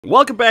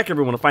Welcome back,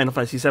 everyone, to Final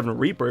Fantasy VII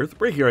Rebirth.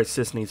 We're here at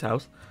Cissnei's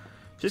house.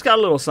 She's got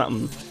a little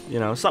something, you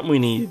know, something we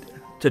need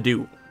to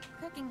do.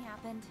 Cooking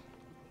happened.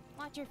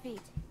 Watch your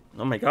feet.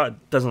 Oh my god,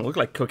 it doesn't look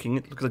like cooking,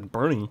 it looks like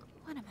burning.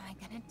 What am I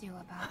gonna do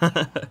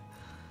about it?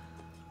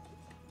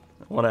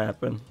 What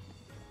happened?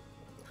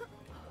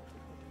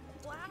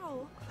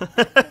 Wow.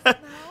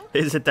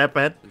 Is it that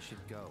bad? We should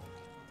go.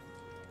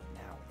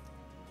 Now.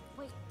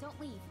 Wait, don't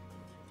leave.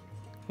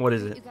 What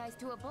is You it? guys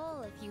to a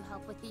bowl if you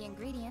help with the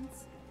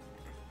ingredients.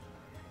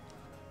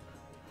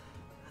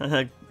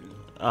 Why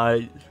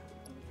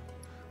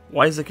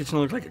does the kitchen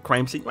look like a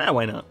crime scene? Well,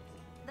 why not?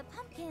 The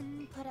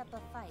pumpkin put up a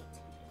fight.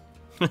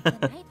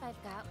 The knife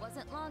I've got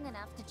wasn't long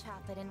enough to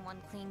chop it in one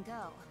clean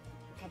go.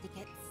 Had to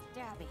get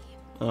stabby.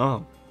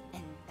 Oh.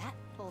 And that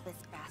bulbous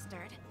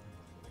bastard,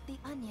 the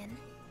onion.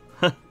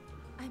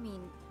 I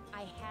mean,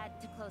 I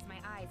had to close my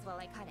eyes while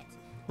I cut it.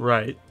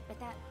 Right. But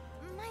that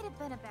might have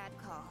been a bad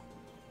call.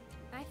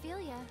 I feel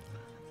ya.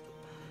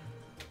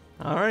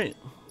 Alright.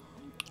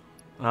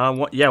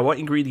 What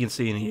ingredients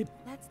do you need?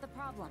 That's the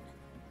problem.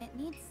 It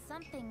needs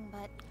something,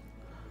 but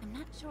I'm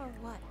not sure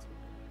what.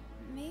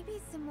 Maybe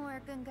some more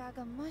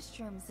Gongaga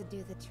mushrooms would do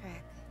the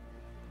trick.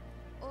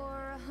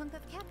 Or a hunk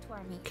of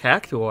cactuar meat.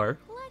 Cactuar?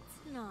 Let's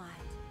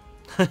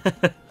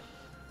not.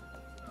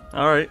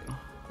 Alright,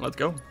 let's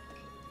go.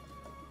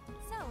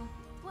 So,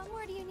 what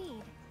more do you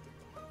need?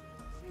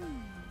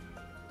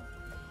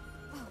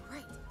 Oh,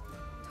 right.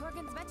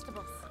 Torgen's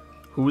vegetables.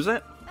 Who was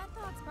that? That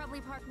dog's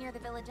probably parked near the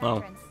village Oh.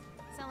 entrance,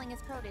 selling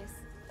his produce.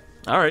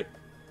 Alright.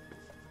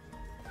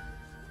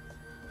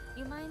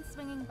 You mind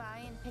swinging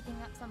by and picking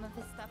up some of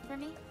his stuff for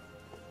me?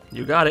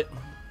 You got it.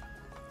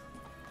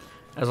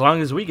 As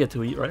long as we get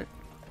to eat, right?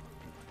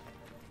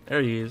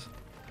 There he is.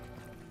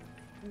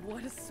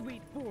 What a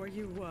sweet boy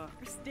you are,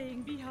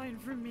 staying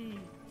behind for me.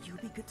 You'll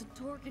be good to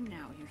Torgen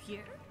now, you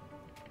hear?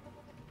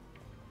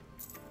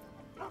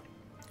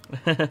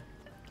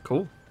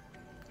 Cool.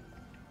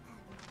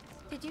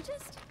 Did you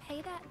just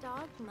pay that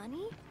dog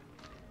money?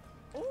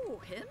 Oh,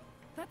 him?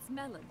 That's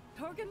Melon,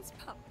 Torgen's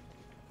pup.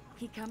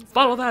 He comes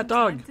Follow by that from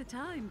dog. time to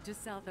time to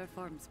sell their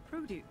farm's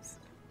produce.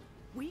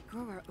 We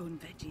grow our own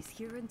veggies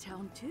here in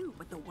town too,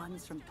 but the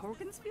ones from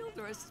Torgen's field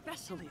are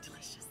especially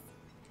delicious.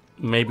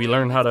 Maybe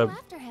learn how Go to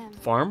after him.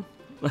 farm?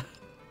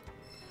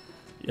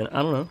 Yeah,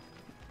 I don't know.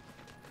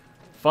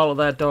 Follow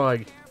that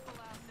dog.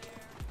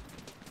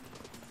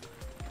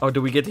 Oh, do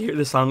we get to hear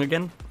the song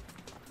again?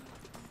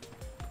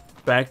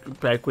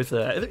 Back with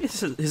I think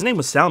his name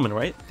was Salmon,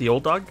 right? The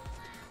old dog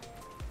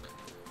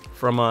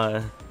from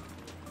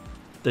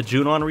the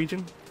Junon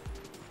region.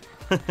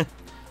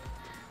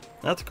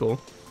 That's cool.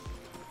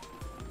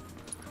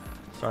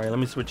 Sorry, let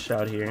me switch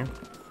out here.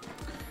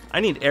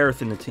 I need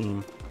Aerith in the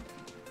team.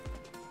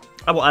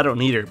 Oh, well, I don't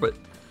need her, but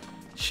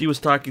she was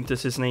talking to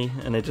Cissnei,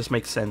 and it just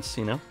makes sense,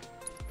 you know?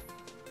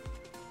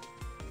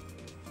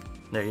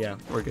 There, yeah,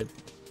 we're good.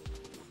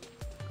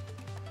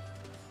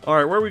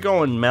 Alright, where are we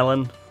going,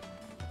 Melon?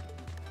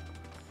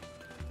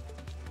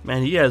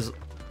 Man, he has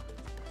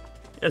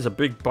a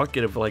big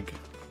bucket of, like,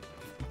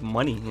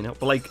 money, you know?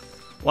 But, like,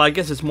 well, I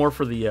guess it's more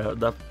for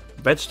the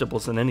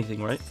vegetables than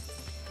anything, right?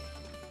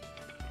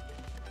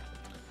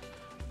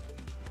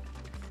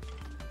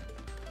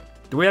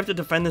 Do we have to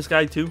defend this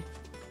guy, too?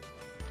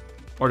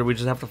 Or do we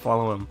just have to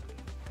follow him?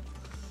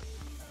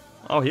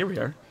 Oh, here we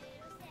are.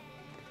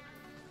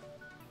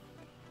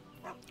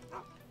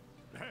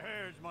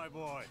 There's my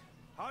boy.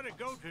 How'd it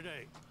go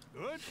today?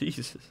 Good?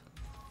 Jesus.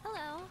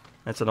 Hello.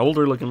 That's an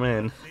older looking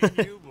man. Seen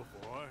you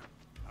before.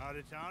 Out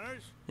of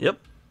towners? Yep.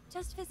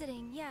 Just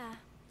visiting, yeah.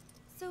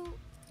 So,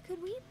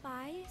 could we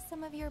buy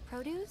some of your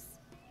produce?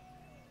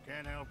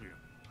 Can't help you.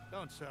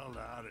 Don't sell to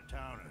out of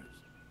towners.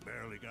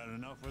 Barely got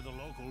enough for the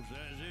locals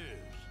as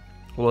is.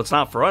 Well, it's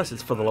not for us,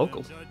 it's for the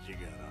locals. Duds you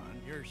got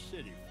on. You're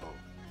city folk,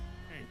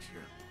 ain't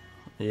you?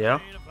 Yeah.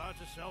 I ain't about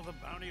to sell the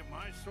bounty of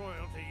my soil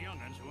to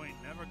young'uns who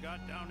ain't never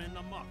got down in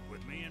the muck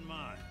with me in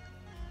mind.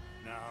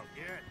 Now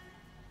get.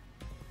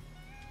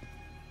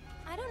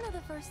 I don't know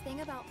the first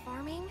thing about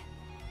farming,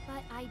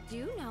 but I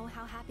do know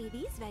how happy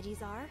these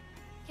veggies are.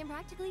 Can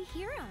practically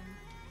hear them.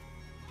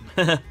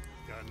 Got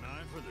an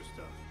eye for the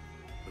stuff.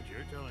 But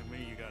you're telling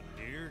me you got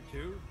an ear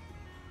too?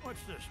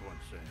 What's this one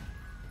saying?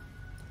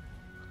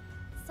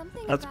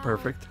 Something That's about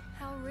perfect.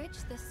 how rich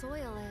the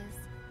soil is.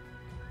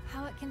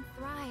 How it can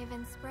thrive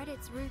and spread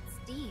its roots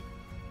deep.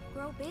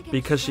 Grow big and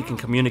Because she can strong.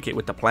 communicate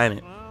with the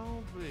planet,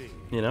 I'll be.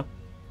 you know?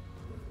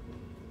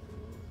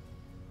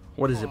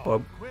 What is it,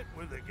 bub? Quit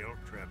with the guilt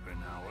tripping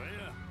now, will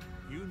ya?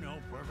 You know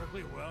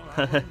perfectly well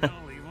I wasn't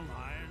gonna leave 'em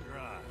high and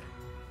dry.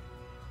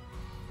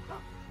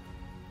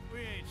 We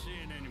ain't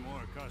seeing any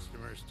more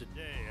customers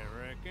today,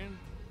 I reckon.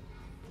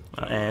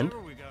 So And?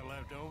 whatever we got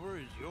left over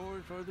is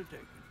yours for the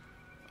taking.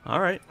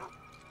 Alright.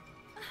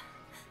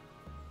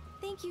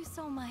 Thank you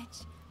so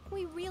much.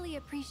 We really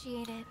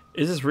appreciate it.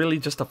 Is this really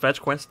just a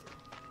fetch quest?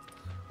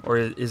 Or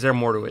is there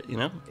more to it, you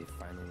know? They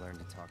finally learned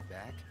to talk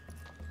back.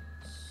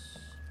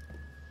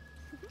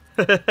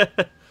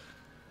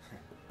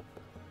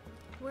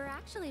 We're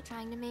actually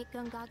trying to make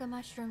Gongaga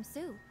mushroom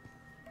soup.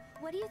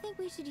 What do you think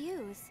we should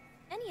use?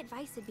 Any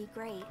advice would be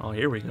great. Oh,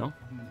 here we go.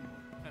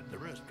 At the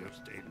risk of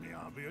stating the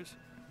obvious,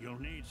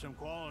 you'll need some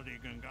quality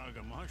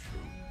Gongaga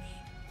mushrooms.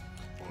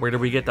 Where do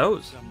we get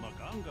those? Some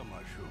Gongaga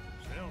mushrooms.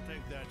 They'll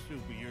take that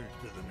soup of yours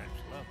to the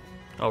next level.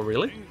 Oh,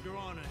 really? Things grow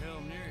on a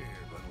hill near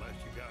here, but unless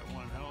you got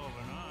one hell of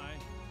an eye,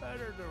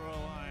 better to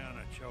rely on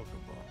a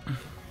chocobo.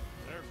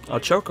 A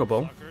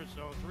chocobo? Suckers,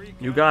 so 3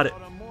 You got it.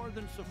 caps oughta more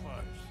than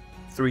suffice.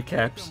 3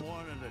 caps. Take 'em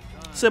one at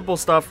a time. Simple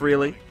stuff,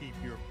 really. Keep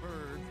your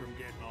bird from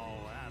getting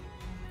all that.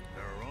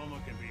 Their aroma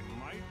can be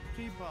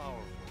mighty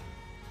powerful.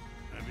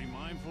 And be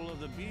mindful of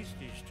the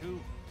beasties,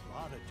 too. A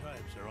lot of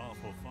types are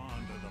awful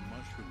fond of the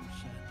mushroom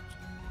scent.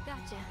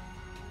 Gotcha.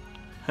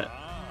 And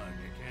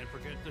you can't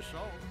forget the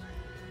salt.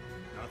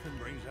 Nothing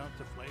brings out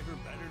the flavor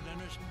better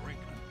than a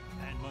sprinkling.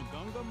 And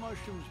Magunga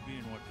mushrooms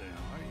being what they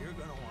are, you're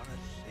gonna want to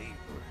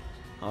savor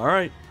it. All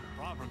right.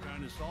 Proper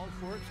kind of salt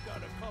for it's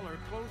got a color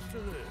close to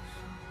this.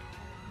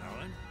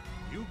 Melon,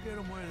 you get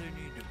them where they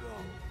need to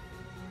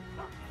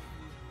go.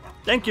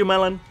 Thank you,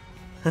 Melon.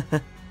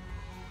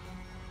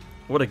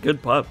 What a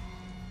good pup.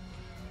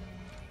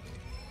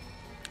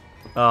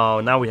 Oh,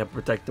 now we have to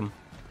protect him.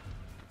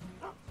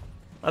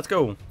 Let's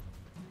go.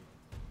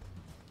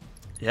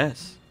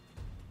 Yes.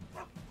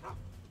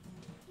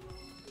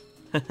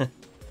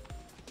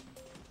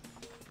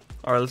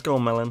 Alright, let's go,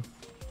 Melon.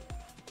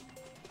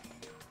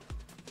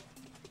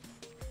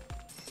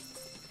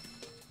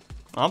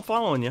 I'm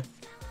following you.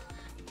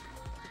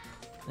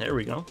 There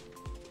we go.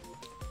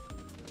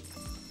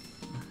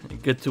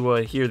 Good to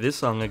hear this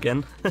song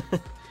again.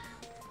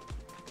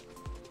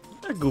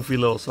 A goofy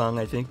little song,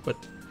 I think, but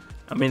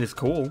I mean, it's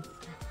cool.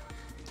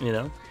 You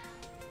know?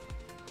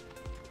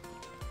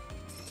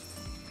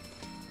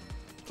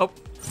 Oh,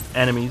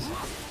 enemies.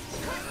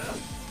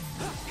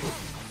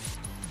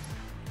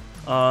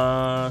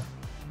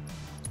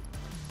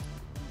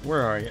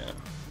 Where are you?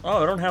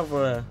 Oh, I don't have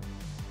a...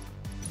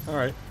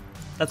 Alright,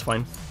 that's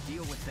fine.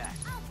 Deal with that.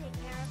 I'll take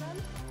care of them.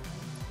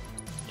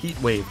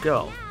 Heat wave,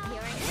 go.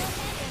 Here I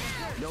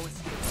go. No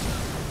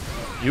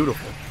escape.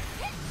 Beautiful.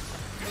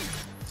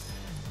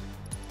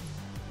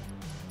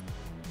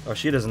 Oh,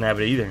 she doesn't have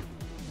it either.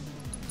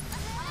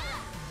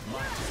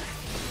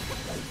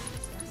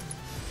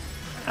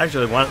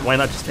 Actually, why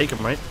not just take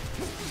him, right?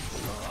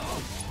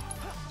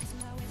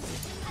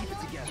 Keep it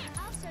together.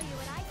 I'll show you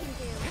what I can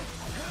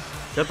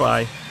do.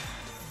 Goodbye.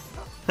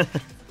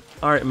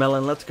 Alright,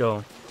 Melon, let's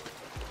go.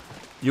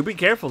 You be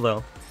careful,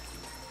 though.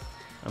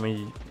 I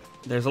mean,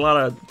 there's a lot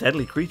of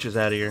deadly creatures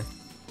out here.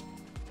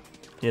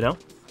 You know?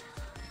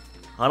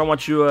 I don't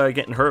want you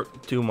getting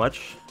hurt too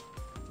much.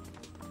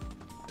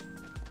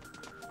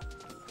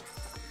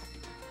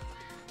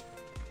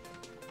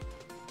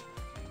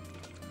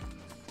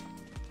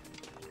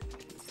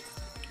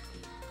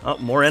 Oh,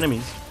 more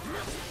enemies.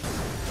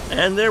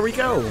 And there we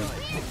go.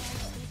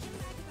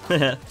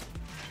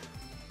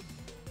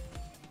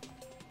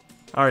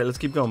 Alright, let's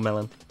keep going,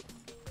 Melon.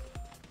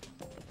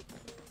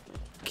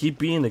 Keep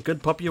being the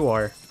good pup you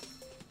are.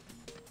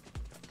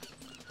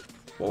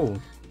 Whoa.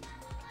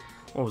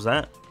 What was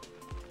that?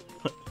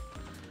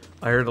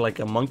 I heard like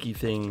a monkey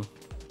thing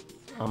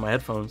on my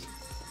headphones.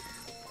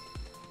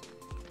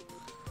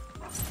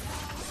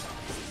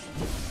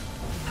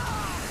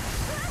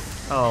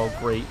 Oh,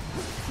 great.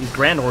 These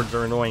Grand Hordes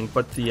are annoying,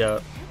 but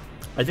the,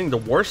 I think the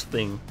worst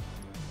thing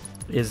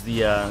is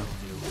the,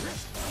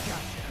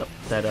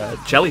 that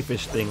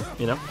jellyfish thing,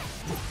 you know?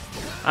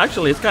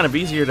 Actually, it's kind of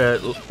easier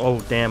to...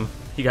 Oh, damn.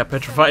 He got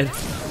petrified.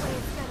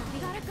 We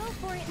gotta go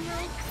for it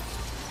now.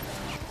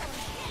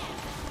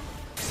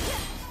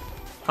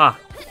 Ha!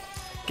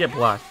 Get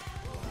blocked.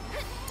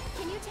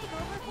 Can you take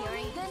over for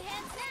me? Good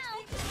hands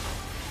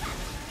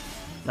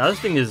now. Now, this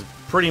thing is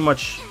pretty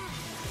much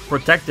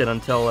protected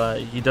until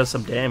he does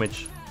some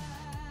damage.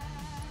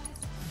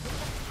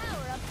 Power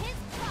of his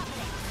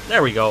providence.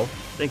 There we go.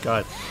 Thank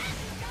God.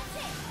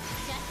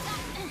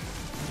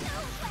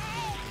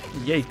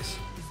 Yikes.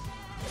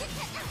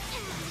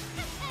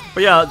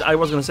 But yeah, I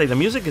was gonna say the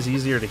music is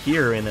easier to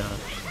hear in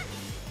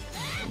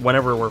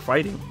whenever we're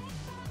fighting.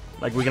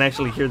 Like we can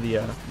actually hear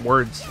the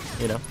words,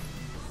 you know.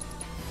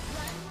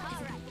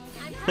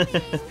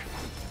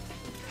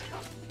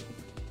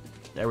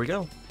 There we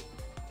go.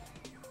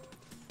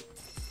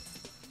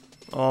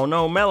 Oh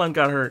no, Melon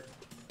got hurt.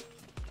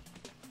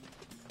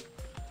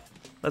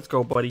 Let's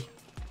go, buddy.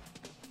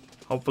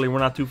 Hopefully we're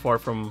not too far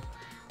from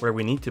where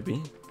we need to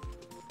be.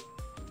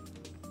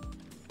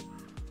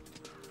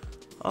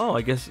 Oh,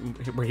 I guess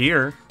we're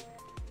here.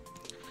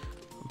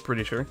 I'm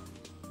pretty sure.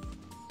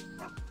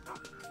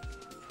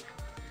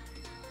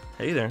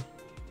 Hey there.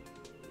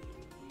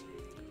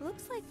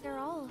 Looks like they're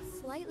all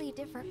slightly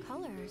different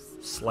colors.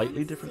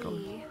 Slightly different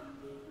colors? See.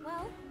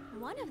 Well,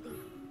 one of these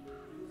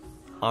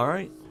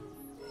Alright.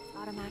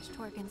 ought to match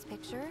Torkin's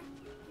picture.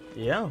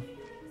 Yeah.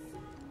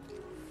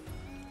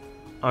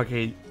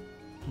 Okay,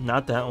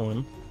 not that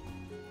one.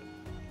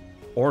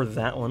 Or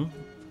that one.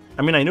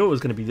 I mean, I knew it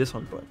was going to be this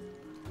one, but...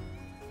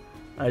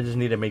 I just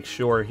need to make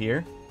sure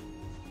here.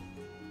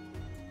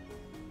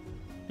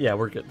 Yeah,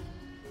 we're good.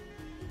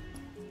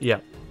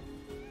 Yeah.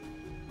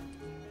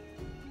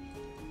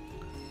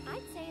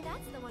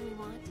 one we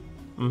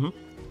want.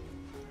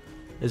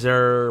 Mm-hmm. Is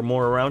there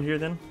more around here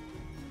then?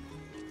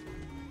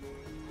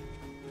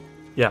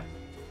 Yeah.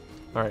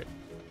 Alright.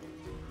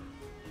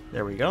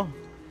 There we go.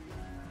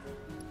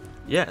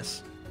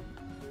 Yes.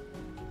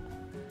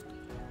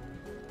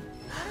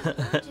 What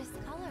a gorgeous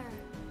color.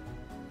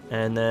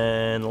 And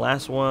then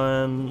last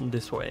one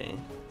this way.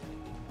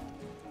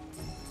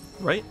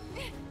 Right?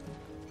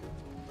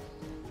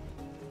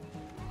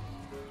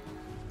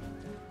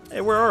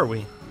 Hey, where are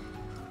we?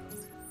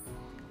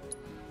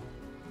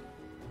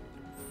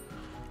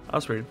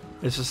 That's weird.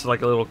 It's just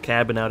like a little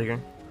cabin out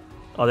here.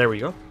 Oh, there we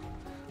go.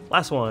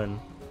 Last one.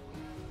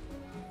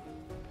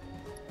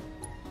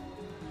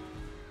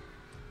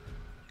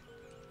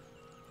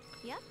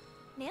 Yep,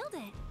 nailed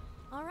it.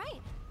 All right.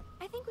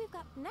 I think we've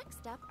got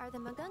next up are the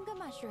Gongaga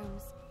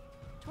mushrooms.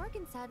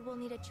 Torgen said we'll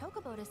need a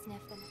chocobo to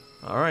sniff them.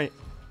 Alright.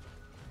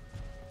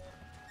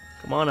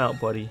 Come on out,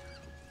 buddy.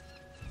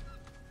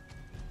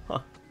 Huh.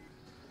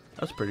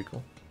 That's pretty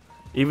cool.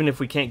 Even if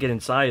we can't get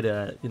inside,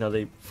 you know,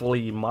 they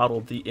fully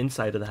modeled the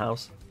inside of the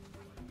house.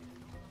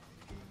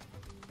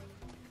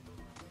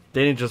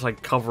 They didn't just,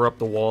 like, cover up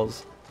the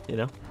walls, you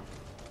know?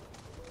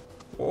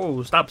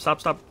 Whoa, stop,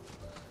 stop, stop.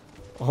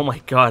 Oh my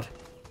god.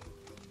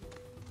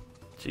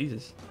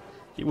 Jesus.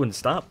 He wouldn't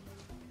stop.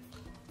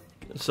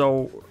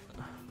 So,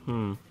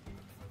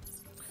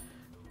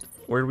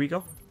 where do we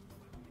go?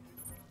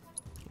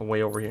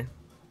 Way over here.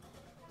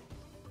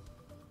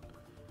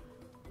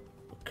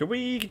 Could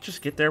we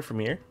just get there from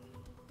here?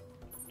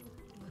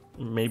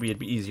 Maybe it'd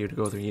be easier to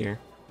go through here.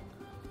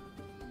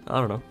 I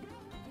don't know.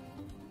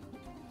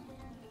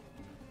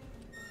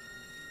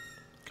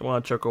 Come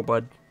on, Choco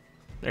Bud.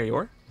 There you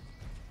are.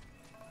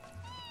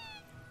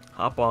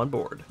 Hop on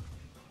board.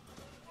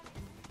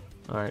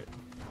 Alright.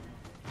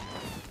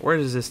 Where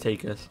does this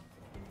take us?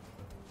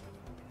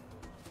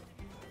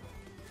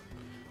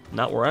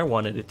 Not where I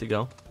wanted it to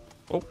go.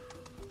 Oh.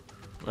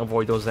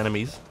 Avoid those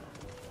enemies.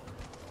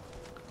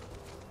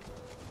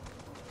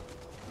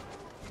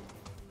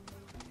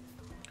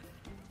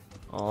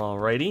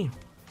 Alrighty.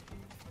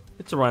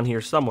 It's around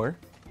here somewhere.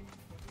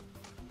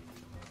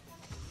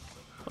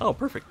 Oh,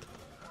 perfect.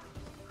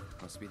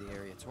 Must be the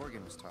area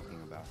Torgen was talking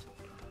about.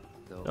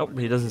 Nope,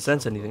 he doesn't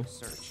sense anything.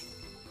 Search.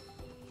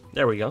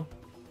 There we go.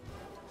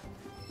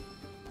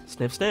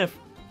 Sniff, sniff.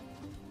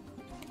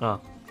 Oh.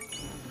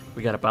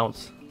 We gotta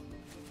bounce.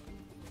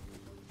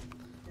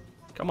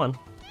 Come on.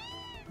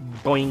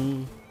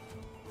 Boing.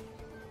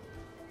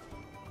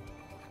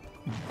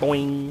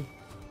 Boing.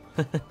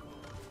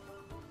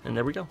 And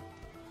there we go.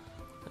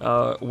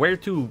 Where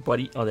to,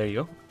 buddy? Oh, there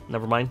you go.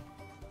 Never mind.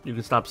 You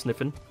can stop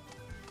sniffing.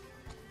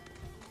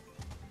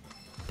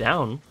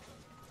 Down?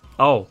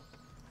 Oh.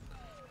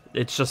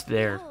 It's just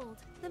there. Behold,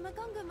 the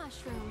Gongaga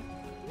mushroom.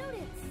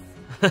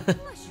 Notice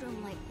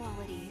mushroom-like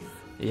qualities.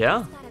 Yeah?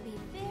 Just gotta be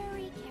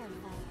very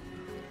careful.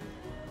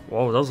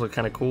 Whoa, those look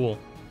kind of cool.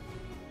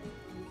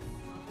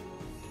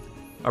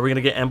 Are we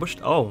gonna get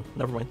ambushed? Oh,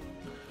 never mind.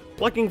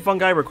 Plucking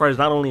fungi requires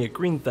not only a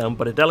green thumb,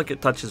 but a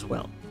delicate touch as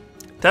well.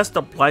 Test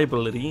the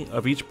pliability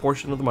of each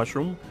portion of the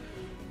mushroom.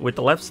 With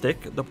the left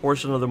stick, the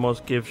portion of the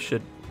most give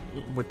should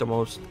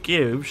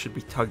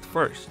be tugged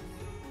first.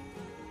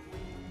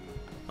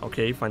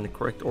 Okay, find the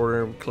correct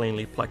order and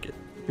cleanly pluck it.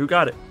 Who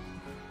got it?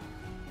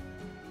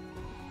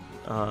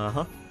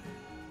 Uh-huh.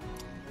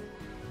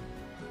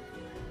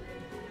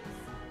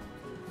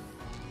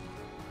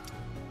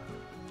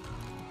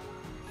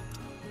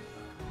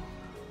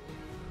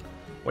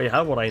 Wait,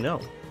 how would I know?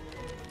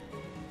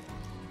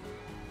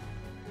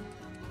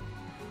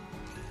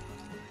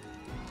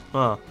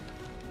 Huh.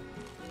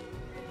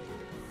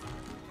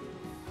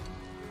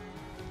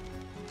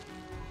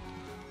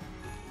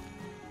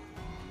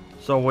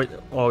 So wait,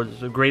 oh, it's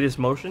the greatest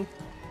motion?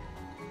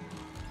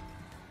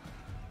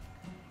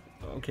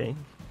 Okay.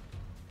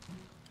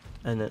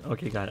 And then,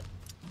 okay, got it.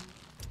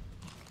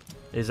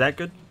 Is that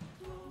good?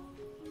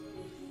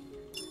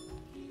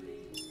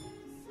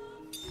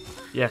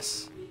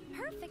 Yes.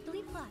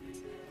 Perfectly plucked.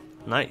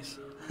 Nice.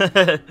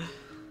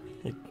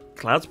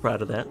 Cloud's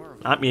proud of that.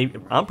 I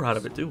mean, I'm proud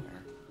of it too.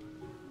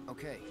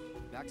 Okay,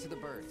 back to the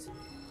birds.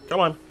 Come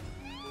on.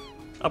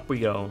 Up we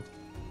go.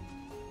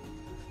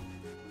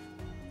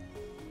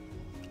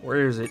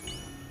 Where is it?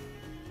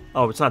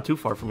 Oh, it's not too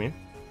far from here.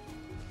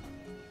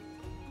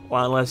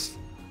 Well, unless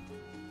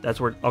that's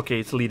where...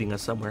 Okay, it's leading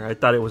us somewhere. I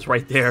thought it was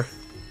right there.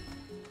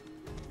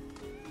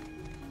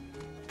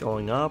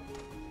 Going up.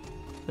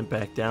 And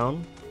back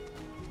down.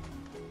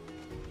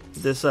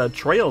 This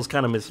trail is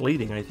kind of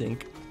misleading, I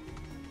think.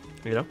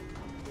 You know?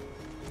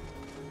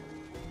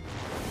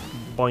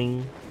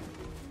 Boing.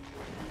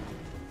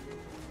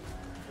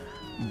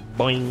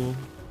 Boing.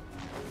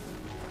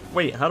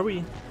 Wait, how do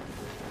we...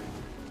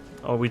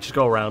 Oh, we just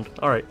go around.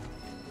 Alright.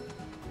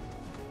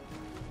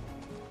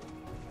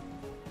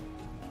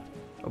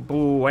 Oh,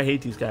 boo, I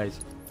hate these guys.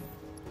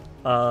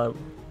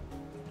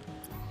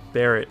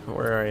 Barrett,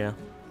 where are you?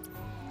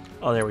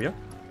 Oh, there we go.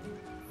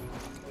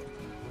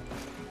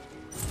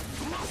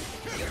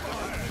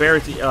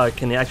 Barrett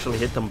can actually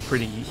hit them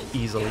pretty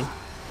easily.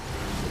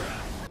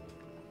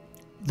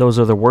 those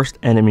are the worst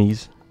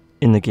enemies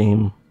in the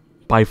game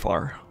by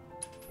far.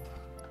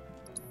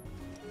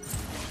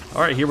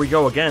 Alright, here we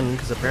go again,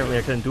 because apparently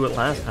I couldn't do it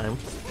last time.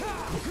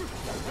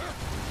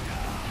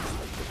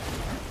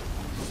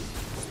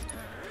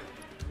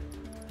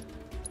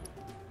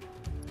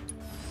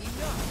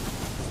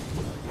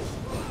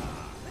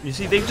 You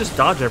see, they just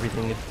dodge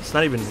everything. It's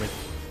not even like...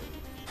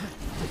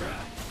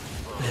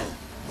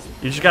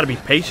 You just gotta be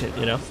patient,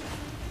 you know?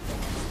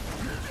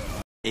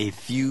 A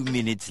few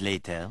minutes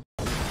later.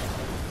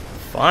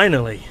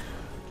 Finally!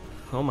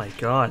 Oh my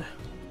god.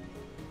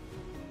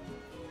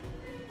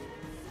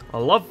 I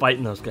love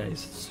fighting those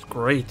guys. It's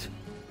great.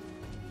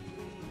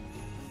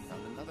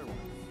 Found another one.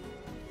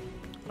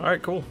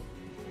 Alright, cool.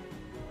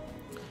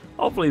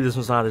 Hopefully this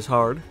one's not as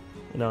hard.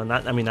 You know,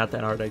 not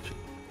that hard actually.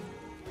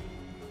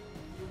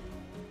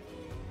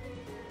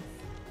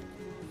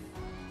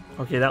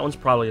 Okay, that one's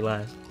probably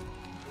last.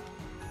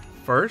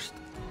 First.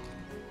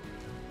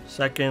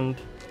 Second.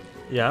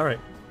 Yeah, alright.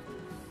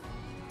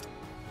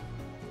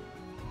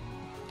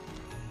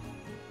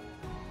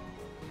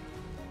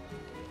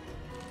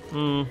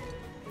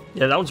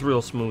 Yeah, that one's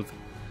real smooth.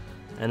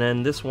 And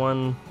then this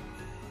one.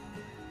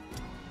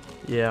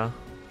 Yeah.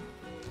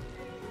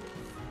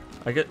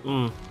 I get.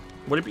 Would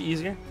it be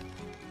easier?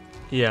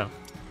 Yeah.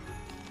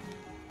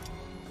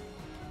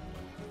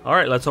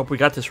 Alright, let's hope we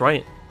got this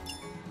right.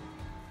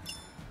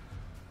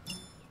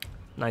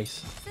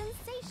 Nice.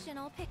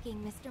 Sensational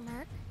picking, Mr.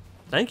 Merc.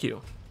 Thank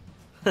you.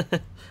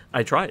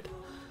 I tried.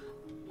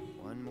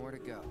 One more to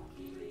go.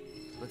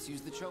 Let's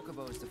use the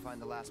chocobos to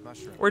find the last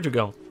mushroom. Where'd you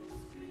go?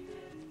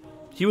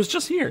 He was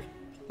just here.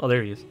 Oh,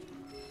 there he is.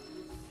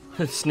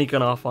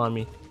 Sneaking off on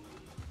me.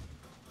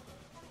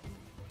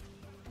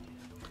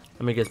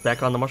 Let me get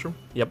back on the mushroom.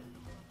 Yep.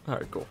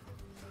 Alright, cool.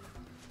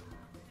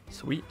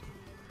 Sweet.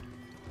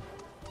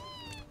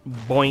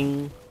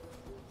 Boing.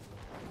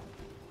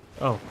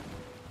 Oh.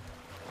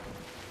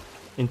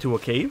 Into a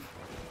cave?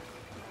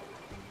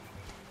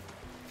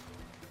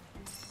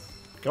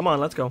 Come on,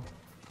 let's go.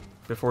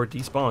 Before it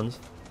despawns.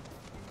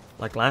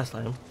 Like last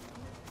time.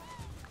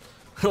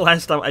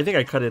 Last time, I think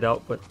I cut it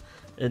out, but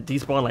it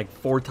despawned like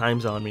 4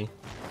 times on me.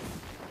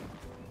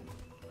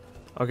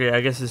 Okay,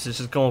 I guess this is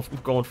just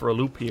going for a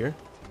loop here.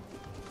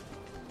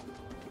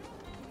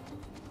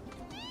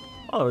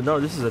 Oh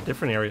no, this is a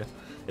different area.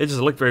 It just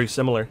looked very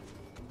similar.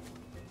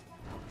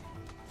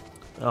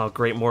 Oh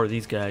great, more of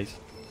these guys.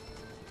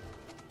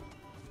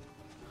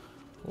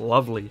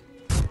 Lovely.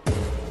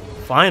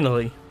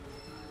 Finally.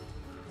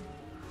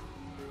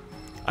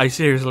 I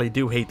seriously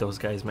do hate those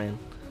guys, man.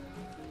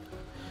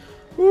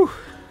 Whew.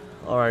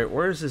 Alright,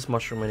 where's this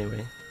mushroom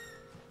anyway?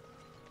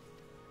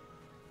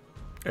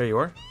 There you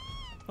are.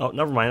 Oh,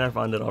 never mind, I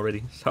found it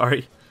already.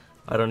 Sorry.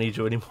 I don't need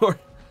you anymore.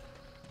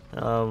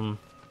 The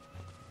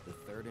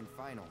third and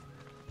final.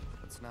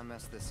 Let's not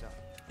mess this up.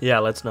 Yeah,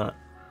 let's not.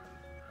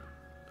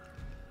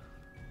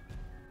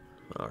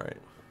 Alright.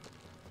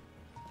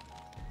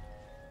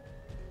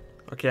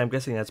 Okay, I'm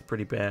guessing that's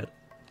pretty bad.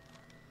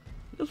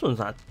 This one's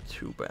not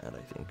too bad,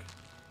 I think.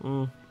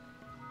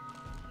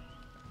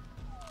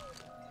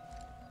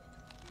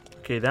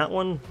 Okay, that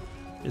one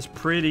is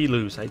pretty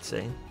loose, I'd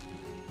say.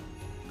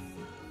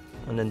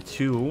 And then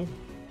 2,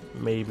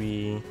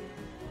 maybe...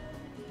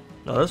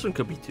 No, this one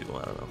could be 2,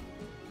 I don't know.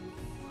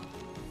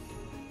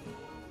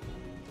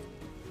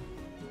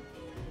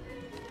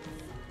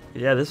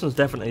 Yeah, this one's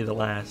definitely the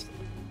last.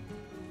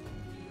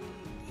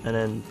 And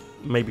then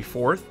maybe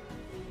 4th?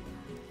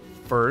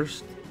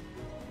 First?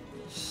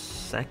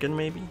 Second,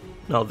 maybe?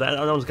 No, that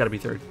one's gotta be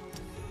 3rd.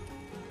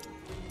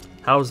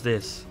 How's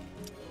this?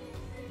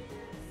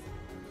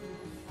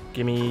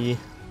 Gimme...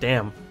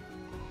 Damn.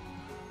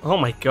 Oh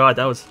my god,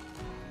 that was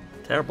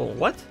terrible.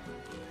 What?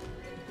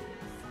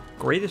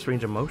 Greatest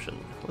range of motion.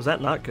 Was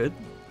that not good?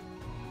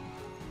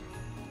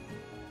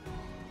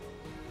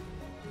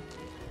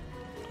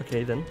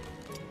 Okay, then.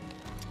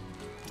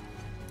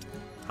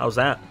 How's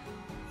that?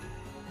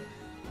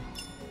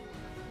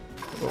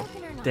 Oh,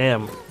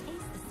 damn.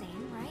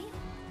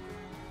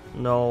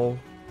 No.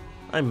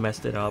 I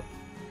messed it up.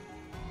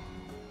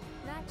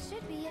 That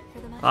should be it for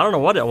the I don't know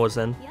what it was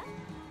then. Yep.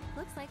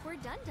 Looks like we're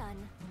done.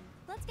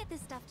 Let's get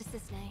this stuff to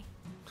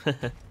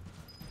Cissnei.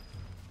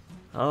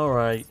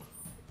 Alright.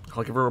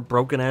 I'll give her a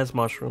broken ass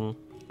mushroom.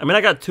 I mean,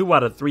 I got 2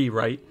 out of 3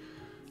 right.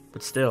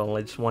 But still,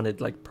 I just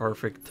wanted like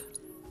perfect,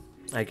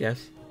 I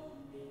guess.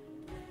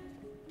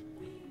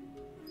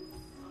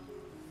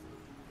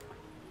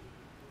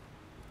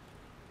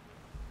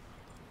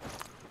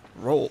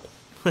 Roll.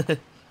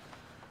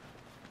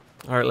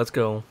 Alright, let's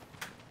go.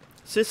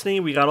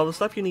 Cissnei, we got all the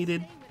stuff you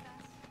needed.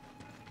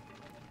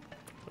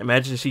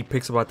 Imagine she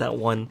picks about that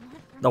one.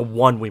 The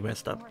one we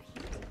messed up.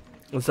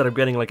 Instead of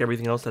getting like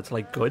everything else that's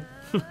like good.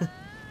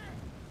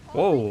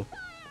 Whoa.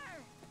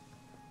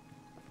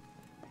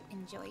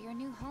 Enjoy your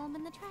new home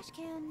in the trash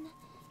can.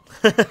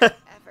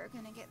 Ever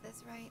gonna get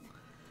this right?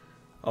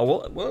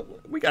 Oh, well,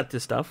 we got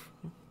this stuff.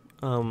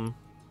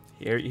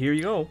 Here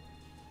you go.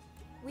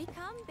 We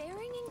come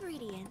bearing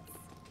ingredients.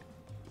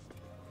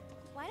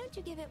 Why don't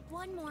you give it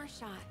one more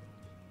shot?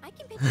 I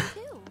can pitch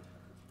in too.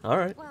 All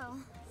right. Well,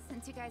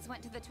 since you guys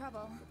went to the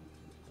trouble.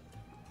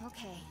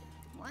 Okay,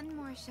 one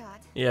more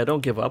shot. Yeah,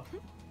 don't give up.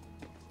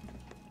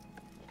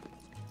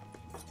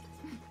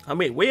 I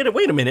mean, wait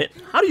a minute.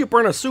 How do you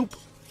burn a soup?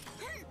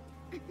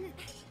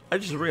 I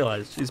just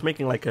realized she's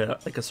making like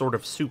a sort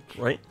of soup,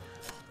 right?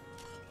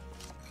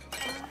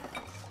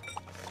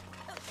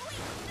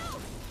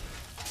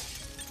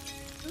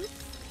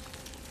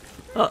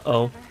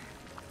 Uh-oh.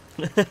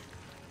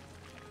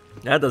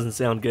 That doesn't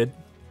sound good.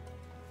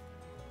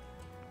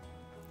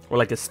 Or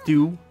like a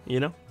stew, you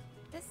know?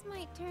 This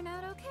might turn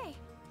out okay.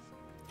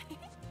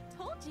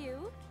 Told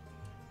you.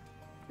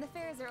 The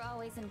fairs are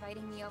always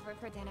inviting me over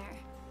for dinner.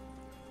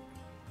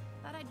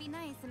 Thought I'd be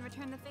nice and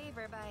return the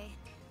favor by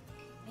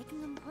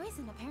making them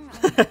poison,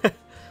 apparently. But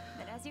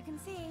as you can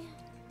see,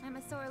 I'm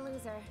a sore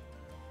loser.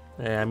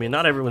 Yeah, I mean,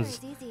 not everyone's...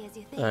 As easy as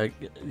you think.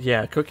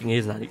 Yeah, cooking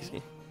is not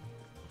easy.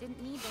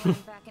 Didn't need to learn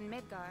back in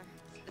Midgar.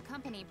 The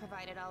company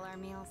provided all our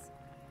meals.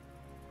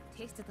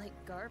 Tasted like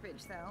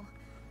garbage, though.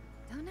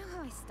 Don't know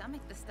how I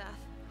stomached the stuff.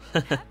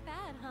 Not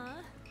bad,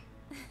 huh?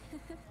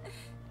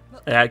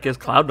 Yeah, I guess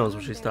Cloud knows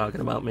what she's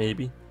talking about,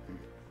 maybe.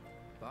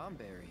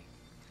 Bomberry?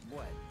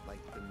 What, like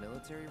the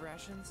military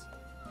rations?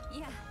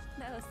 Yeah,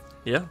 those.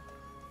 Yeah.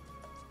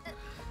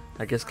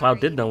 I guess Cloud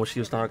did know what she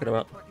was talking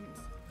about. What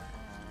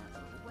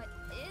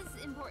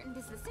is important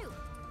is the soup.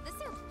 The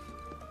soup.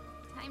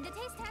 Time to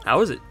taste test.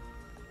 How is it?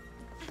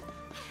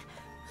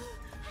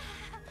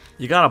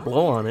 You gotta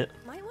blow on it.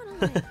 Might want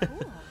to let it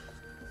cool.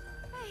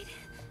 Right.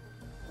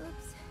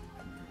 Oops.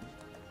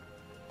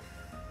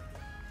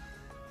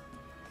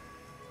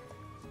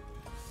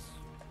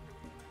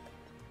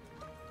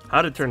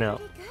 How'd it turn out?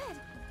 Pretty good.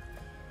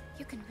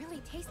 You can really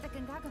taste the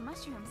Gongaga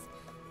mushrooms.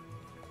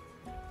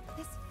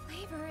 This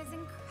flavor is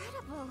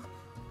incredible.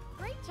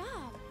 Great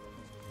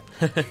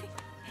job.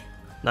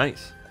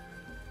 Nice.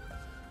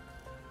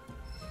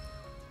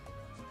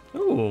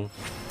 Ooh,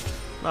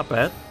 not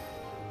bad.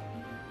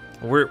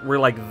 We're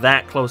like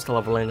that close to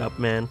leveling up,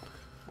 man.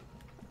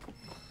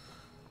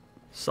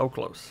 So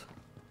close.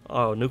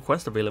 Oh, new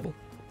quest available.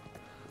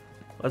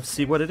 Let's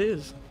see what it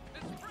is.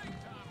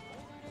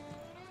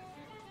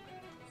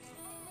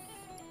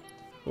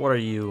 What are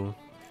you?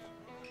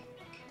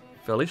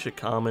 Felicia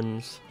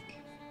Commons.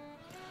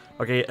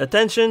 Okay,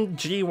 attention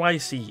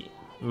GYC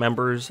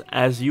members,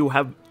 as you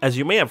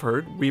may have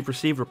heard, we've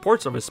received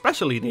reports of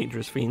especially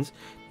dangerous fiends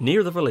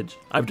near the village.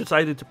 I've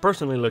decided to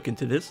personally look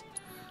into this.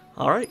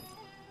 All right.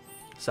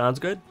 Sounds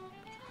good.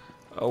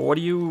 What would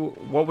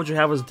you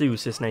have us do,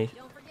 Cissnei?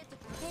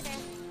 Hey there.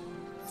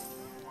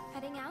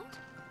 Heading out?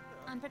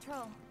 On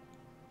patrol.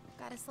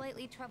 Got a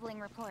slightly troubling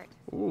report.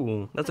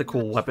 Ooh, that's a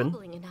cool weapon.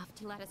 Troubling enough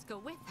to let us go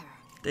with her.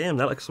 Damn,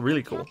 that looks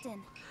really cool.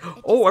 Captain,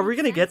 Oh, are we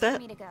gonna get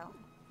that?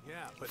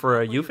 Yeah, but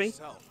For a not Yuffie?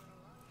 yourself.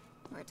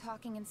 We're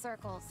talking in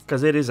circles.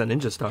 Because it is a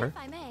ninja star. If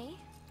I may,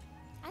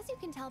 as you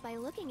can tell by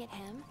looking at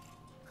him,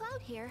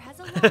 Cloud here has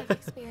a lot of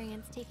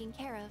experience taking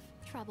care of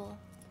trouble.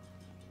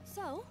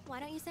 So, why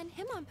don't you send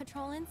him on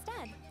patrol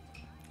instead?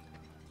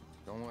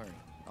 Don't worry,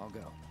 I'll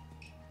go.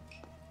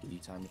 Give you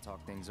time to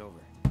talk things over.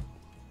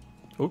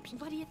 Oops.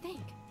 What do you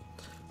think?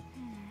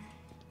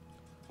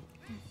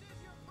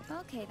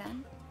 Okay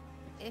then.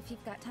 If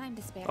you've got time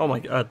to spare. Oh my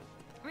god.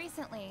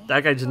 Recently,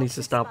 That guy just needs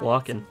folks to have stop spotted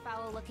walking. some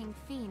foul-looking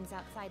fiends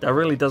outside That the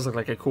really village. does look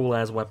like a cool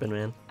ass weapon,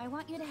 man. I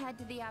want you to head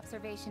to the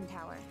observation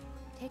tower.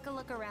 Take a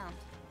look around.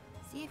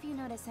 See if you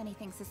notice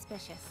anything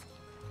suspicious.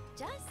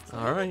 Just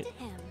All leave right. it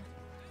to him.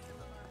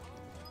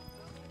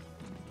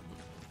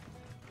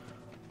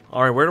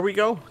 Alright, where do we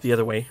go? The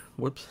other way.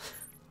 Whoops.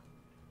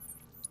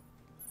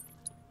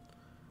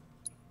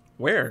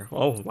 Where?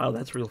 Oh, wow,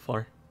 that's real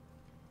far.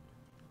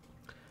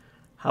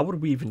 How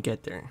would we even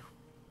get there?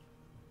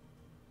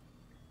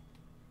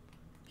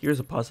 Here's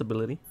a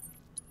possibility.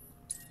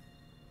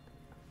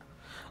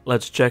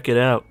 Let's check it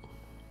out.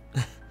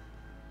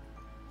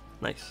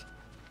 Nice.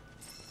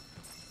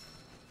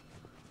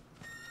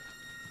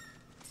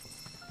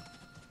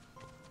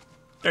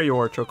 There you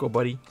are, Choco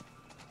Buddy.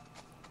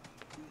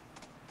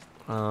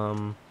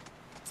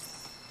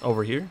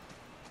 Over here?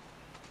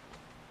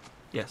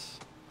 Yes.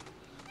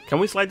 Can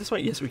we slide this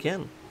way? Yes, we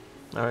can.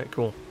 Alright,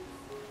 cool.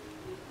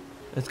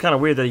 It's kind of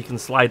weird that you can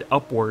slide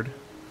upward.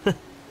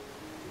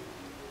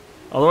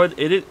 Although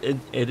it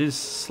is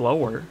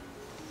slower.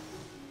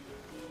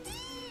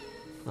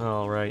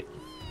 Alright.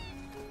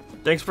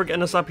 Thanks for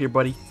getting us up here,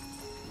 buddy.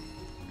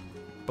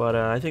 But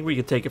I think we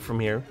could take it from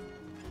here.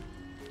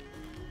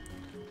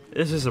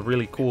 This is a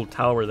really cool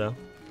tower, though.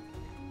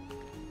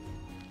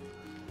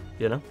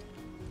 You know?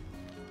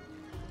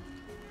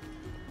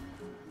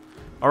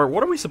 Alright,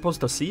 what are we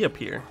supposed to see up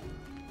here?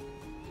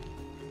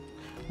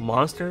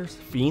 Monsters?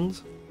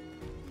 Fiends?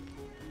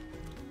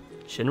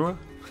 Shinra?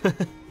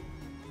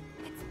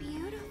 It's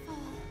beautiful.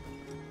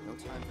 No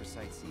time for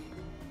sightseeing.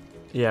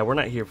 Yeah, we're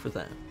not here for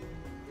that.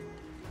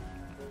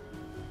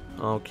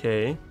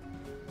 Okay.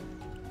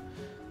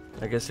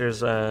 I guess there's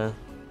those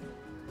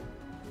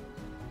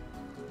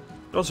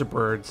are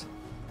birds.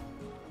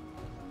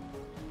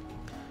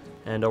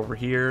 And over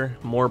here,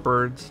 more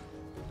birds.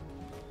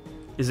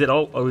 Is it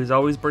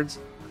always birds?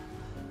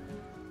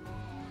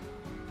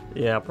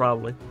 Yeah,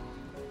 probably.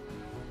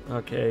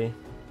 Okay.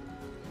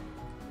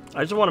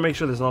 I just want to make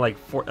sure there's not like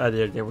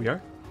there we are.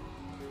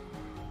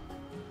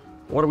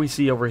 What do we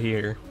see over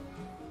here?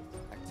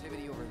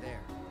 Activity over there.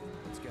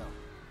 Let's go.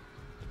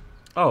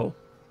 Oh.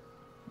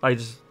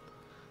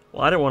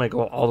 Well, I didn't want to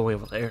go all the way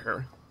over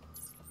there.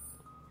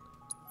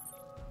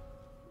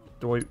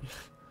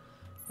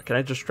 Can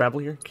I just travel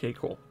here? Okay,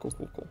 cool.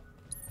 Cool.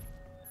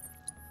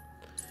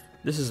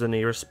 This is the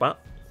nearest spot.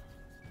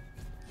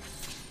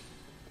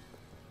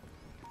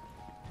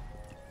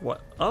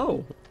 What?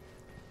 Oh.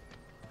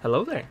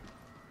 Hello there.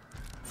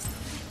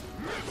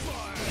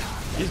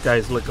 These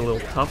guys look a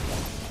little tough.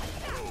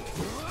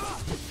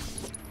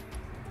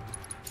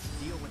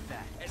 Deal with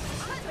that.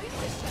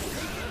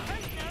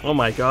 Oh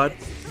my god.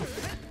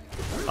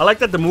 I like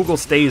that the Moogle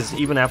stays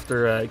even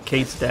after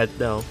Kate's dead,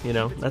 though. You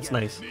know, that's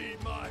nice.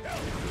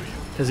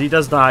 Because he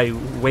does die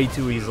way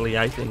too easily,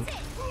 I think.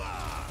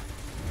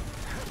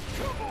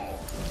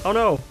 Oh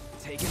no!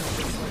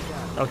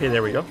 Okay,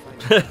 there we go.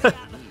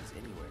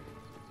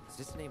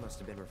 Cissnei must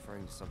have been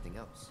referring to something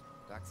else.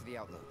 Back to the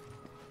outlook.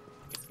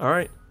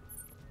 Alright.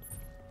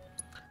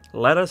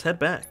 Let us head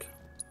back.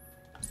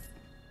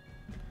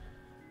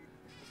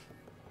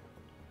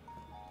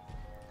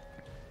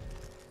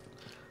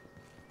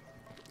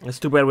 It's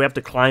too bad we have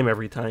to climb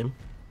every time.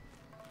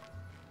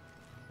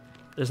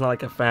 There's not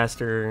like a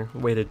faster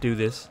way to do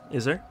this,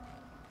 is there?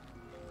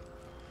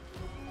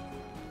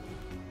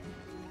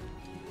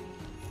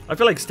 I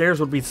feel like stairs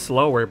would be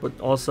slower, but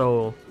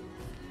also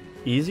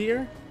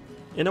easier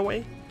in a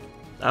way.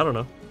 I don't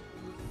know.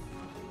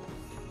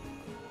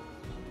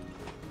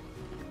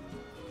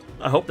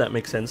 I hope that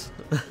makes sense.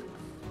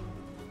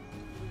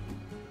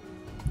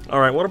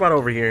 Alright, what about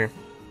over here?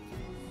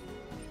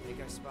 I think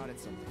I spotted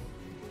something.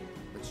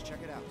 Let's check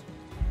it out.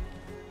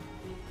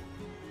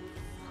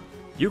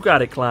 You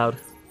got it, Cloud.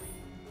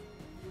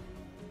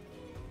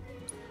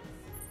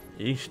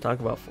 Yeesh, talk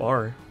about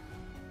far.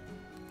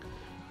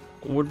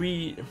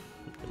 Maybe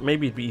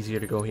it'd be easier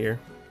to go here.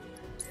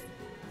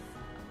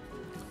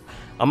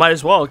 I might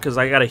as well, because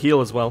I gotta heal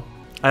as well.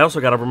 I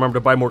also gotta remember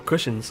to buy more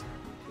cushions.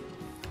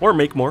 Or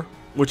make more,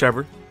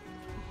 whichever.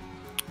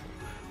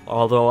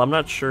 Although, I'm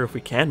not sure if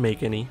we can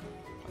make any.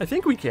 I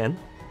think we can.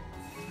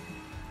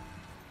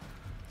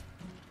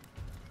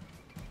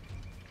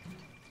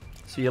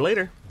 See you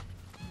later.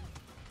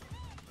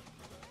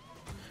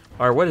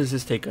 Alright, where does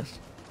this take us?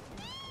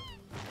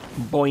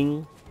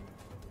 Boing.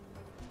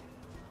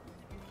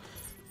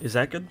 Is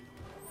that good?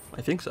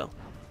 I think so.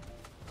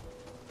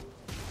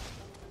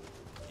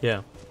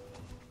 Yeah.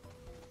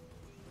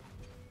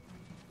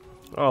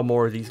 Oh,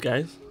 more of these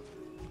guys.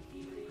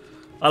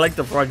 I like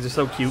the frogs, they're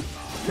so cute.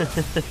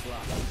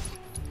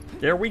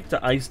 They're weak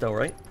to ice though,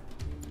 right?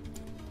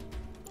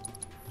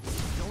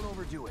 Don't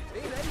overdo it.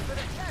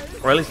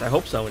 Or at least I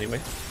hope so anyway.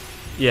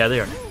 Yeah, they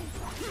are.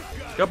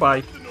 Goodbye.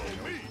 Not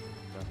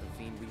the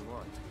fiend we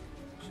want.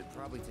 Should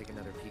probably take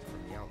another peek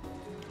from the outlook.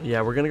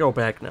 Yeah, we're gonna go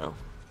back now.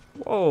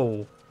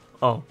 Whoa.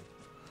 Oh.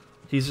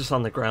 He's just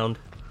on the ground.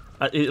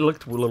 It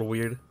looked a little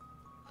weird.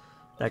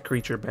 That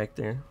creature back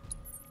there.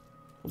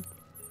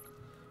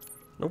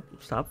 Nope,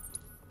 stop.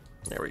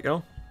 There we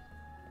go.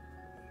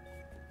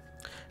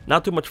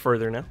 Not too much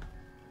further now.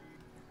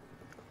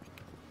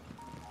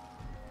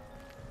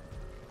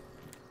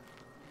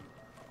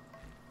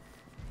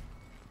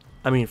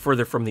 I mean,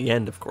 further from the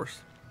end, of course.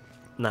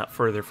 Not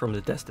further from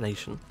the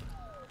destination.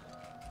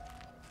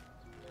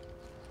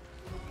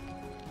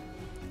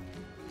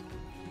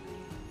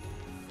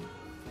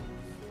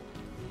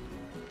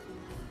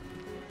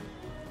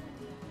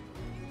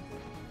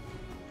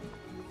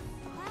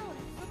 Cloud,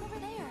 look over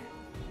there.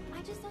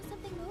 I just saw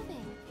something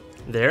moving.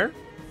 There?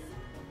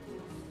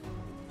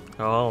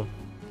 Oh,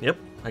 yep,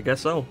 I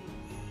guess so.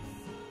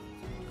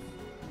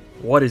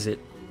 What is it?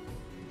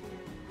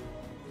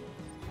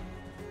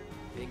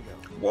 Bingo.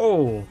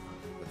 Whoa!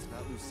 Let's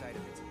not lose sight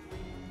of it.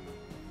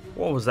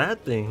 What was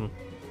that thing?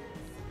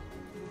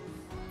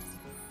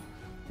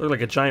 Looked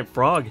like a giant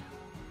frog.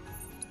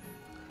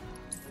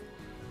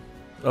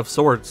 Of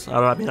sorts.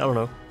 I mean, I don't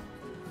know.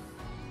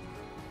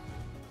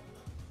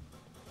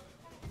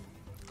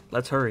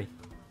 Let's hurry.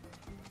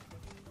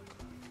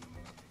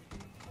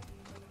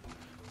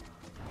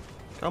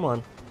 Come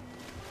on.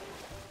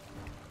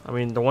 I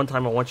mean, the one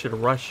time I want you to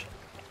rush.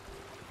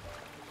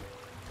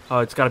 Oh,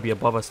 it's got to be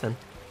above us then.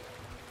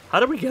 How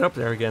did we get up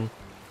there again?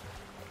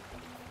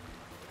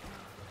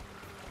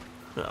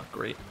 Oh,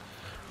 great.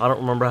 I don't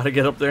remember how to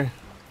get up there.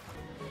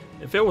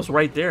 If it was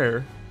right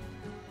there,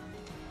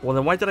 well,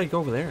 then why did I go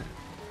over there?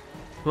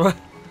 What?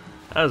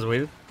 That was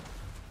weird.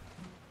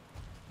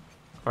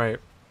 Alright.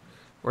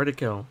 Where'd it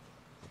go?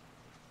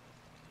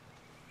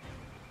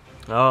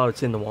 Oh,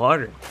 it's in the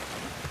water.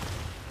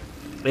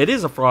 It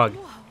is a frog.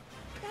 Whoa,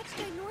 that's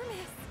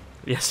ginormous.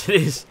 Yes, it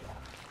is.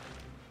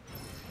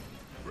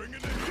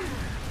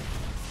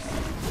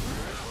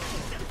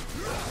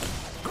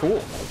 Cool.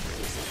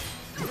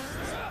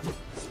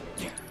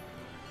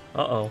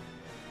 Uh-oh.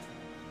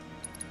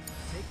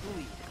 Take the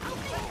lead.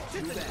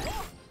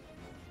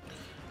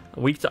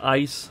 Weak to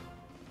ice.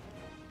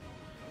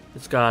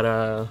 It's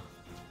got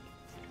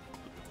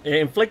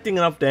inflicting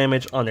enough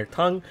damage on their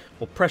tongue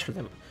will pressure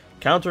them.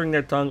 Countering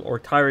their tongue or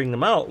tiring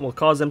them out will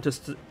cause them to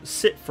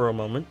sit for a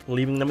moment,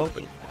 leaving them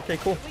open. Okay,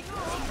 cool.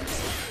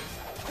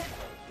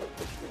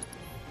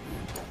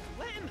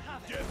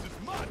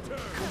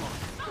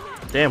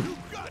 Damn.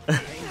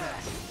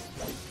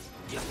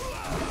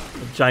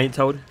 Giant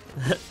toad.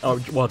 Oh,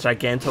 well,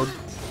 Gigantoad.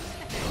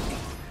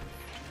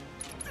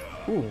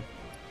 Ooh.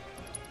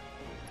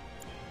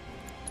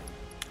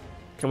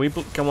 Can we?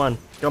 Come on,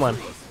 come on.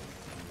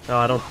 No,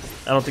 I don't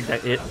think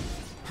that it.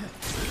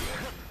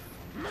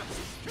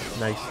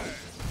 Nice.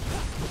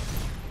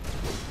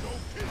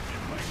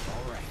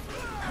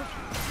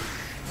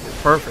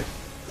 Perfect.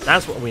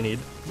 That's what we need.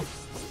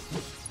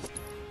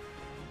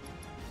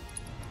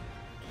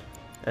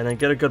 And then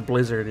get a good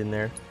blizzard in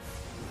there.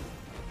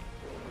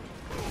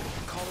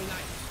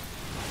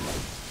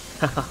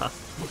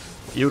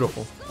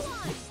 Beautiful.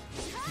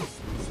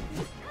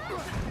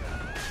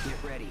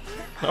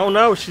 Oh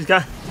no, she's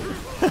got.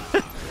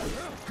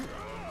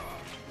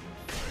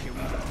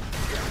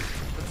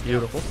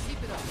 Beautiful.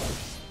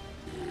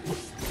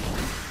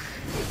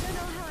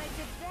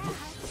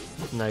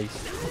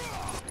 Nice.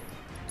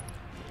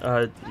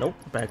 Nope.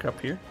 Back up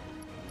here.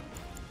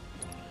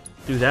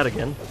 Do that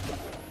again.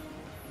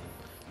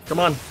 Come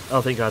on.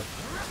 Oh, thank God.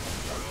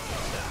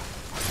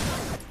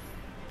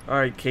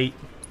 Alright, Kate.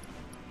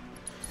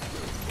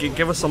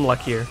 Give us some luck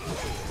here.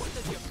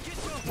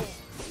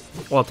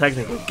 Well,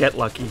 technically, get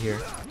lucky here.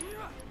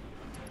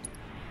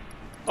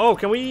 Oh,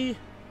 can we...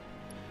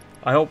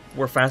 I hope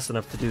we're fast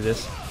enough to do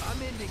this.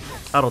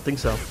 I don't think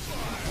so.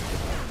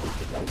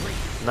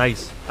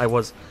 Nice. I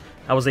was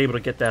able to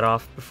get that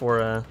off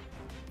before,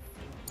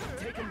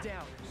 Take him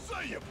down.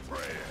 Say a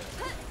prayer.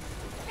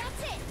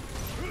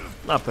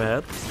 Not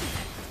bad.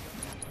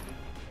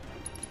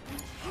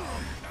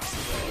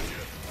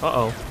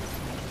 Uh-oh.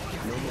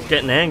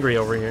 Getting angry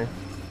over here.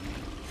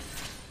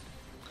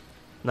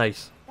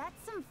 Nice. That's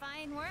some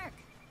fine work.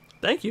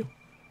 Thank you.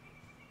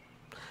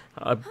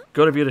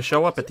 Good of you to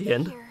show up at the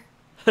end.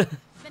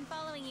 Been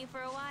following you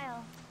for a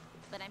while,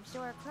 but I'm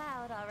sure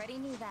Cloud already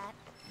knew that.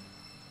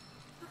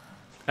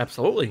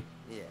 Absolutely.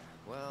 Yeah,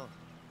 well,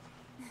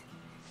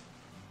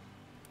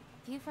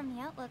 View from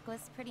the outlook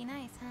was pretty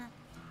nice, huh?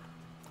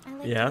 I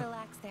like Yeah. to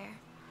relax there.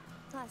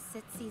 Plus,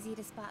 it's easy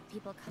to spot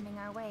people coming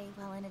our way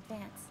well in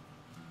advance.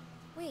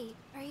 Wait,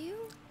 are you?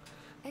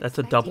 That's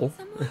a expecting double.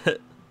 someone?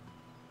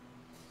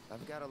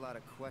 I've got a lot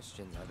of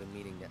questions I've been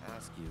meaning to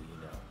ask you,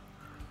 you know.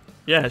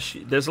 Yeah,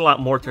 there's a lot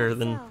more to her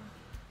So,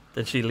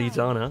 than she leads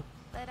on, huh?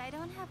 but I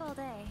don't have all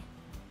day.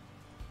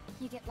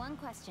 You get one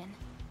question,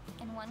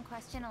 and one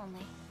question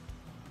only.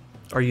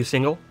 Are you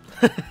single?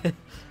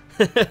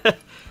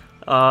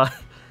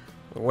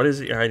 What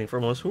is it you're hiding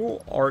from us? Who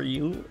are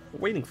you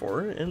waiting for?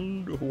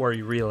 And who are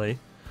you really?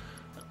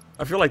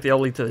 I feel like they all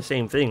lead to the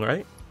same thing,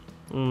 right?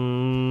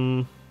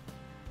 Who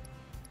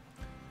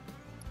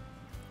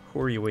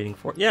are you waiting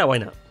for? Yeah, why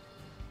not?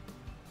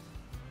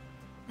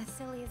 As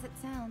silly as it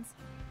sounds,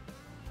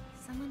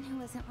 someone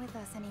who isn't with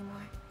us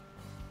anymore.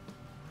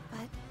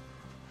 But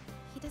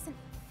he doesn't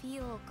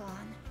feel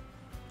gone.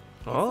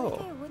 It's Oh.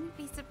 like I wouldn't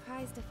be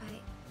surprised if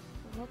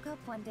I woke up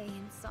one day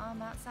and saw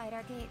him outside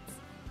our gates.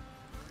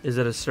 Is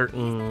it a He's not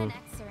certain an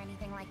ex or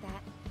anything like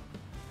that.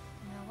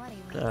 No, what he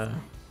was. but I really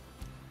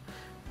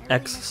miss him.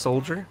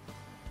 ex-soldier?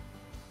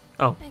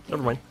 Oh, I get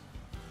never mind. it.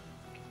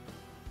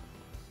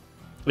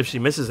 If she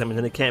misses him,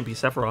 then it can't be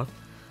Sephiroth.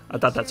 I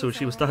thought that's who Sure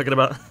she was is alright. talking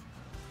about.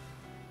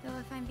 Though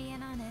if I'm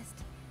being honest,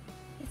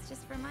 it's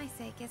just for my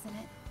sake, isn't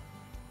it?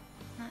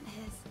 Not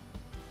his.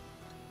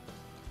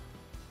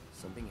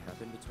 Something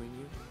happened between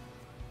you?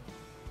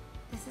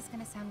 This is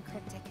gonna sound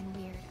cryptic and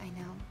weird, I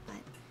know,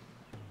 but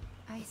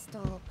I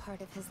stole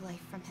part of his life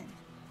from him,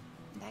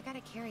 and I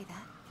gotta carry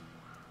that.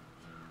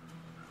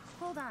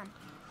 Hold on,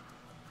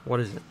 What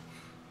is it?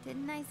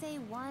 didn't I say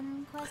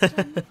one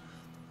question?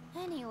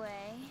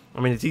 Anyway,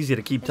 I mean, it's easy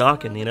to keep this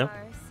talking, world you know? of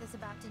ours is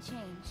about to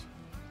change.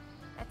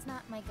 That's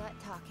not my gut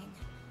talking.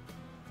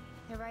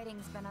 The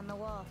writing's been on the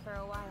wall for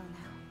a while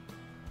now,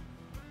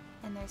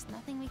 and there's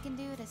nothing we can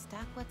do to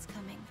stop what's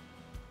coming.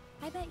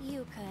 I bet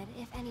you could,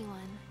 if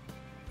anyone.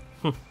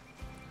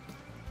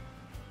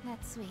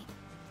 That's sweet.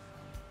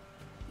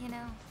 You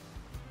know,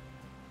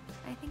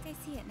 I think I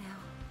see it now.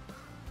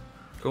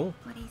 Cool.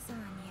 What he saw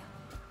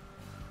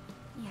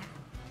in you. Yeah.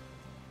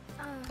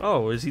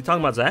 Oh, is he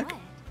talking about Zack?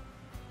 What?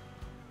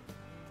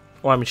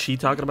 Oh, I mean, she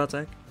talking about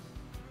Zack?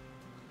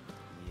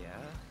 Yeah?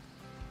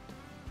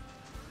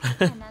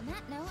 And on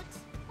that note,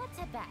 let's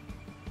head back.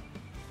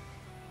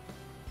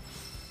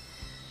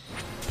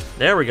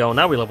 There we go.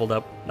 Now we leveled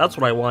up. That's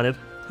what I wanted.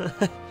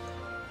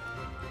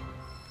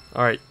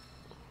 Alright.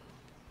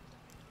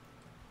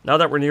 Now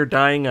that we're near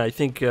dying, I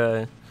think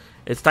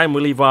it's time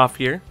we leave off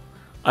here.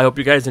 I hope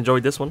you guys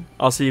enjoyed this one.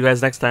 I'll see you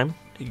guys next time.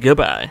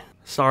 Goodbye.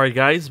 Sorry,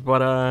 guys,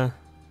 but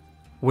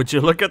would you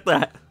look at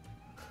that?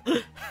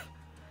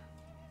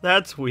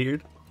 That's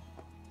weird.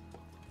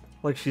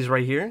 Like, she's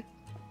right here.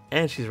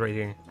 And she's right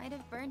here. Might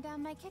have burned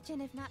down my kitchen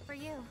if not for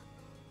you.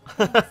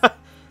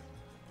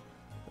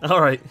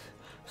 Alright.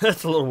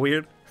 That's a little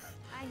weird.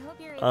 I hope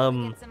you're able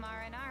to get some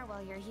R&R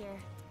while you're here.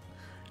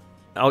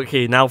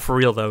 Okay, now for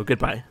real though.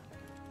 Goodbye.